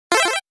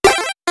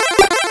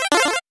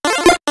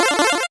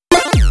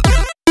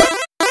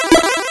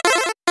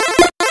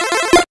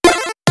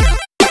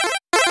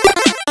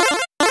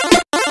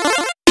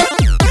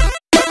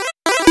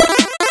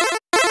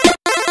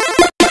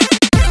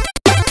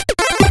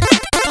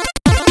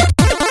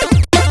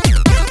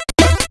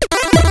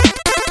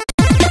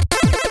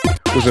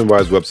Listen,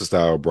 Rise Webster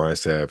Style, Brian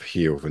Sapp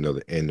here with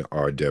another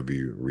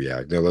NRW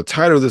React. Now, the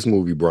title of this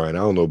movie, Brian, I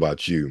don't know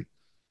about you.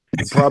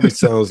 It probably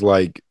sounds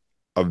like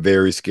a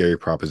very scary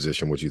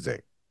proposition. What you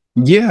think?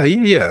 Yeah.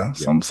 Yeah.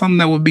 Something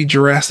that would be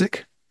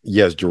Jurassic.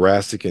 Yes,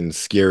 Jurassic and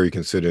scary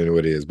considering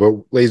what it is. But,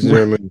 ladies and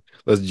gentlemen,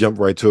 let's jump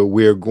right to it.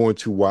 We're going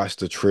to watch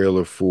the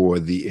trailer for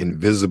The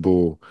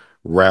Invisible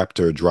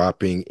Raptor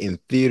dropping in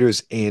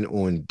theaters and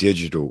on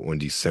digital on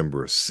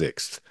December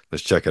 6th.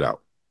 Let's check it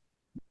out.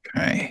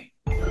 Okay.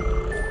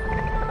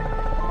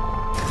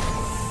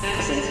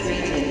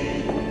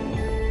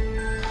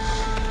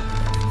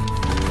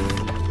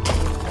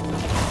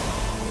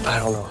 I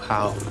don't know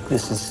how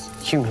this is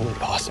humanly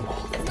possible.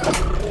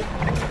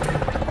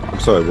 I'm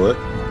sorry, what?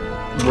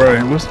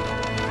 Right. What's...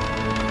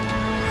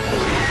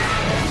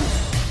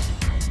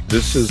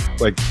 This is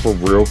like for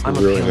real, an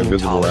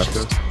invisible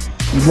raptor?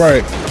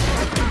 Right.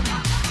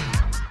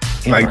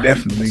 Like,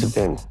 definitely. Has it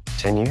been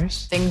 10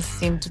 years? Things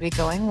seem to be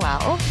going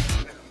well.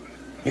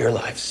 Your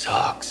life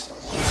sucks.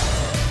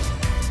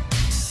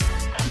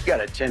 You got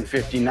a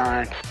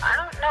 1059. I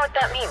don't know what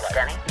that means,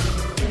 Denny.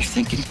 You're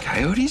thinking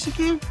coyotes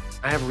again?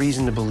 I have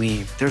reason to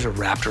believe there's a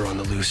raptor on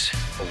the loose.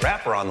 A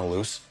rapper on the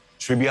loose?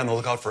 Should we be on the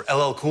lookout for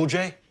LL Cool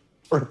J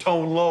or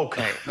Tone Loc?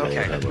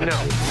 Okay,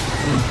 no.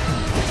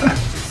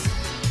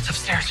 It's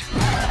upstairs.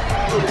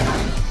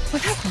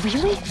 Was that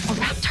really a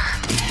raptor?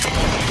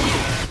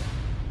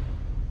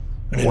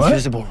 An What?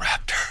 invisible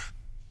raptor.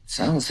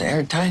 Sounds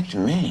airtight to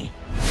me.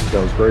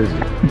 Sounds crazy.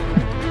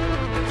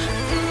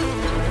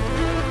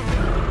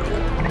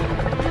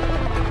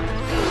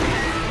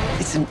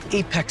 It's an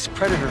apex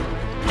predator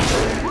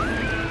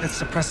that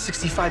suppressed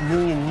 65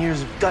 million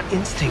years of gut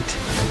instinct.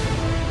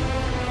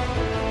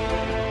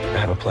 I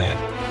have a plan.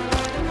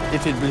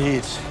 If it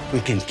bleeds, we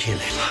can kill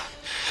it.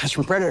 That's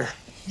from Predator.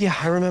 Yeah,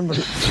 I remember.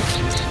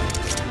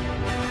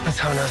 That's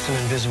how that's an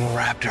invisible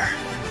raptor.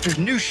 There's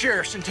new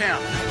sheriffs in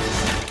town.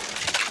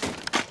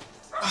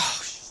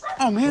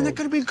 Oh man, that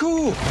could have been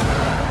cool.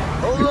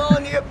 Hold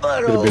on to your Could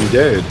have butthole. been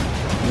dead.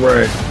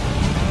 Right.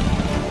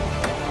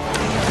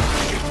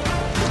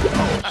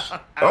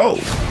 Oh.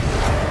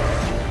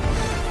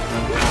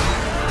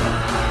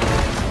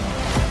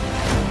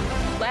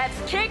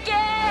 Let's kick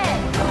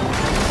it!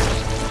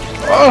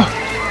 Oh.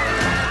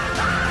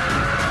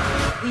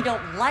 We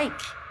don't like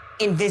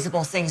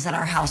invisible things in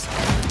our house.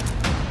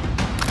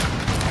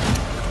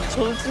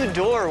 Close the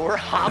door. We're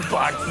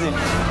hotboxing.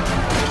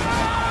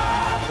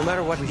 No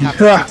matter what, we have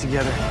to stick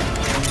together.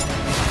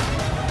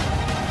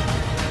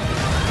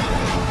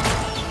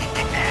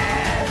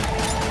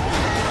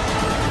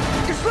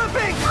 You're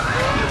slipping!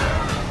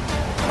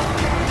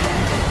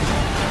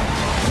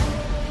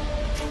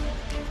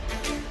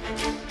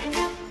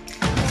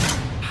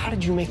 How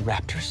did you make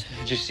raptors?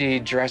 Did you see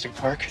Jurassic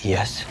Park?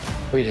 Yes.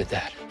 We did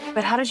that.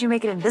 But how did you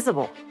make it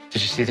invisible?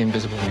 Did you see the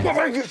Invisible Man?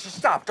 Oh, you should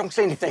stop. Don't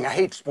say anything. I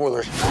hate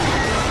spoilers.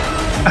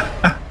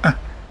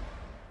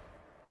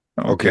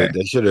 Okay.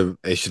 They should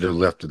have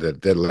left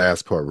it. That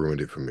last part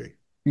ruined it for me.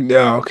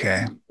 Yeah.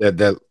 Okay.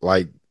 That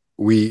like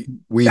we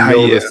Ah,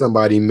 know yeah. that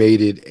somebody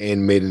made it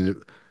and made it.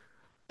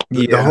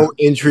 The Yeah. whole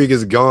intrigue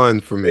is gone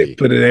for They me.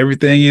 put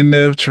everything in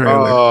the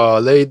trailer.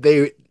 Oh,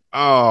 they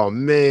oh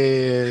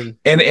man.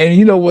 And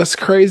you know what's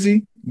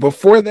crazy?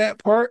 Before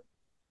that part,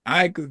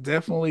 I could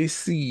definitely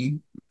see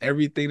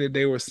everything that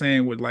they were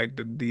saying with like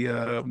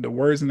the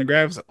words and the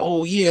graphics.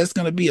 Oh yeah, it's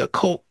gonna be a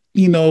cult,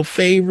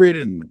 favorite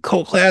and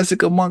cult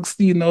classic amongst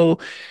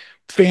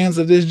fans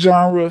of this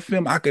genre of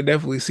film. I could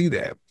definitely see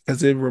that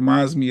because it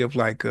reminds me of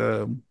like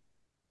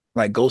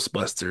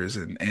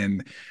Ghostbusters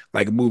and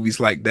like movies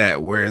like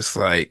that where it's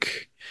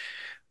like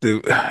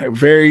the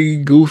very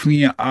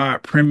goofy and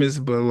odd premise,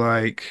 but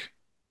like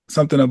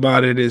something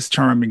about it is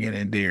charming and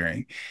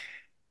endearing.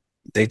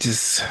 They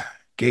just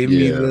gave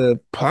me Yeah. the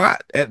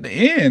plot at the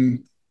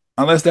end,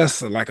 unless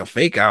that's like a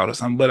fake out or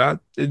something. But I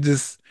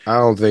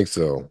don't think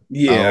so.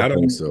 Yeah, I I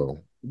don't think don't- so.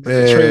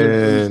 the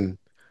trailer Man.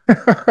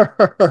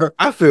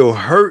 I feel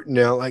hurt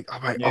now. Like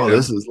I'm like, oh, Yeah.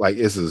 this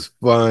is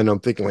fun. I'm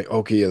thinking like,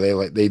 okay,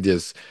 they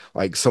just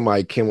like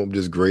somebody came up with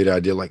this great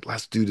idea, like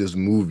let's do this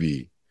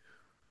movie,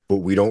 but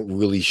we don't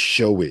really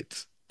show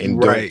it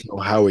and Right. don't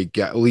know how it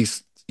got. At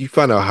least you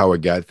find out how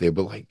it got there,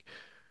 but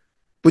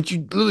you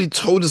literally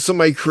told us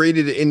somebody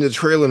created it in the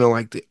trailer, and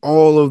like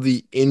all of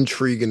the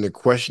intrigue and the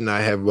question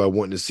I have about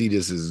wanting to see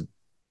this is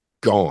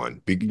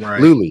gone.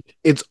 Right. Literally,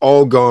 it's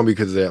all gone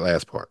because of that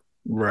last part.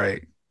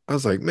 Right. I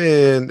was like,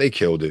 man, they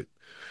killed it.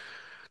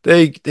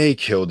 They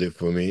killed it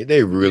for me.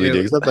 They really Yeah.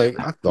 did. 'Cause I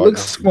thought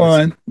Looks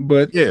fun,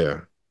 but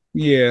Yeah,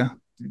 yeah.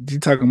 You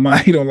talking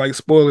about you don't like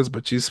spoilers,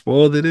 but you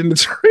spoiled it in the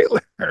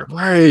trailer.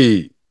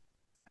 right.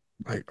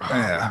 Like,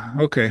 Yeah.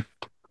 Okay.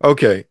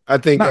 okay. I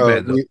think Not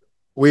bad, though.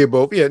 we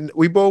both,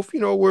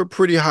 we're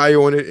pretty high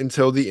on it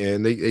until the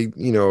end.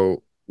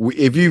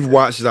 If you've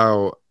watched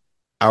our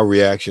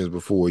reactions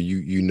before,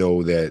 you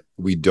know that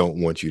we don't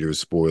want you to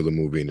spoil the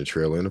movie in the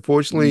trailer. And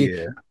unfortunately,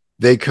 Yeah.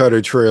 they cut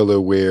a trailer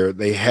where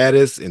they had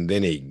us and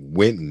then they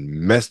went and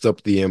messed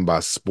up the end by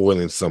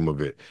spoiling some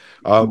of it.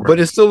 But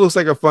it still looks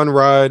like a fun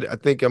ride. I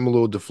think I'm a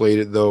little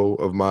deflated though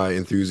of my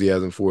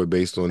enthusiasm for it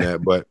based on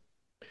that. But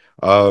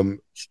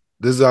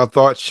this is our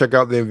thoughts. Check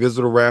out the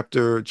Invisible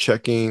Raptor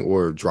checking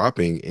or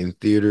dropping in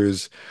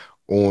theaters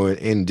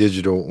and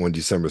digital on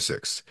December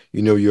 6th.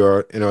 You know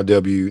your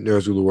NRW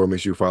Nerds Rule the World.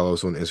 Make sure you follow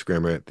us on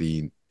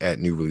Instagram at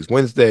New Release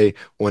Wednesday,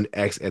 on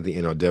X at the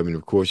NRW. And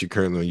of course, you're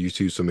currently on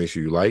YouTube, so make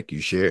sure you like,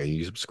 you share, and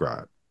you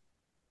subscribe.